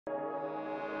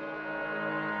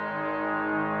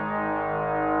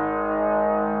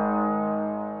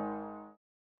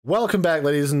Welcome back,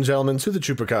 ladies and gentlemen, to the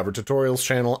Chupacabra Tutorials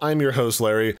channel. I'm your host,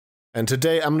 Larry, and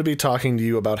today I'm going to be talking to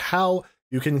you about how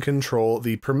you can control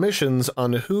the permissions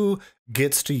on who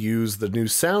gets to use the new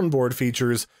soundboard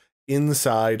features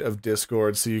inside of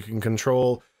Discord, so you can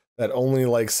control that only,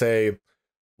 like, say,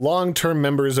 long-term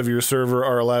members of your server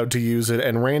are allowed to use it,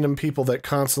 and random people that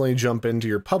constantly jump into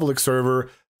your public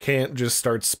server can't just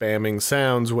start spamming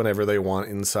sounds whenever they want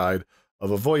inside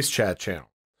of a voice chat channel.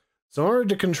 So in order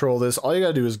to control this, all you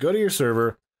gotta do is go to your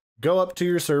server, go up to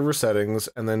your server settings,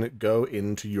 and then go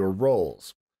into your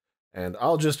roles. And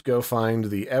I'll just go find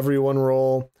the everyone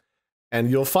role,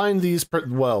 and you'll find these,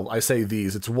 well, I say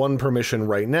these, it's one permission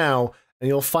right now, and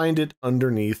you'll find it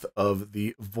underneath of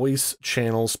the voice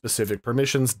channel specific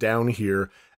permissions down here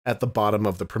at the bottom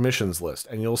of the permissions list.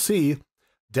 And you'll see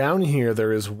down here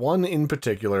there is one in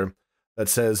particular that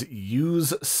says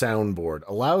use soundboard,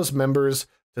 allows members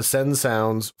to send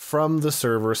sounds from the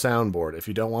server soundboard. If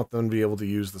you don't want them to be able to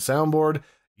use the soundboard,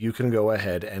 you can go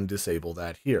ahead and disable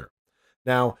that here.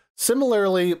 Now,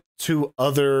 similarly to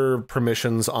other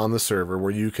permissions on the server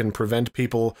where you can prevent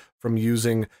people from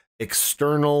using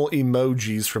external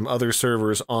emojis from other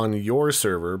servers on your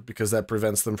server because that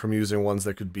prevents them from using ones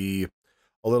that could be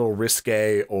a little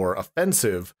risque or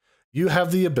offensive, you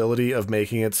have the ability of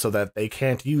making it so that they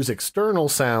can't use external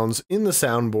sounds in the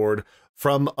soundboard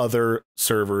from other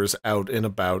servers out and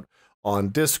about on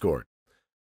Discord.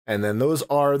 And then those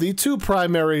are the two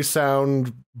primary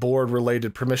soundboard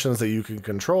related permissions that you can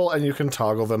control, and you can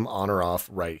toggle them on or off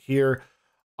right here.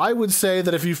 I would say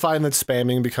that if you find that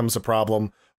spamming becomes a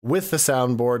problem with the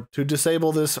soundboard, to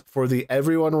disable this for the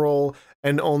everyone role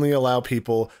and only allow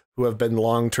people who have been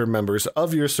long-term members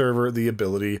of your server the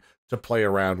ability to play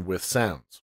around with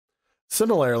sounds.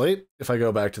 Similarly, if I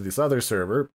go back to this other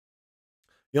server,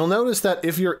 you'll notice that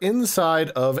if you're inside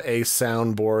of a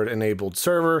soundboard enabled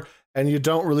server and you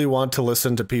don't really want to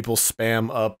listen to people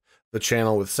spam up the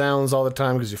channel with sounds all the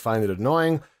time because you find it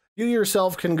annoying, you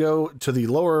yourself can go to the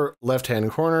lower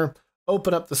left-hand corner,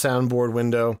 open up the soundboard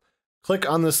window, click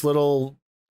on this little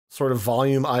sort of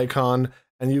volume icon,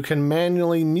 and you can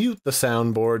manually mute the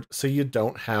soundboard so you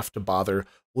don't have to bother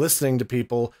listening to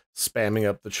people spamming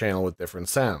up the channel with different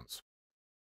sounds.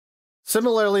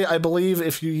 Similarly, I believe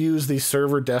if you use the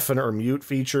server deafen or mute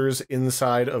features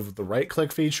inside of the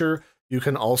right-click feature, you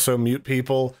can also mute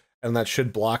people, and that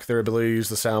should block their ability to use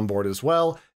the soundboard as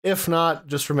well. If not,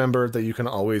 just remember that you can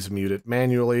always mute it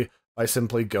manually by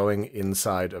simply going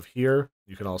inside of here.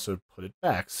 You can also put it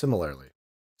back similarly.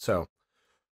 So,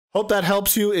 hope that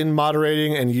helps you in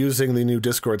moderating and using the new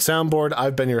Discord soundboard.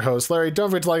 I've been your host, Larry.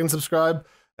 Don't forget to like and subscribe,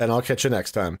 and I'll catch you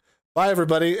next time. Bye,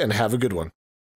 everybody, and have a good one.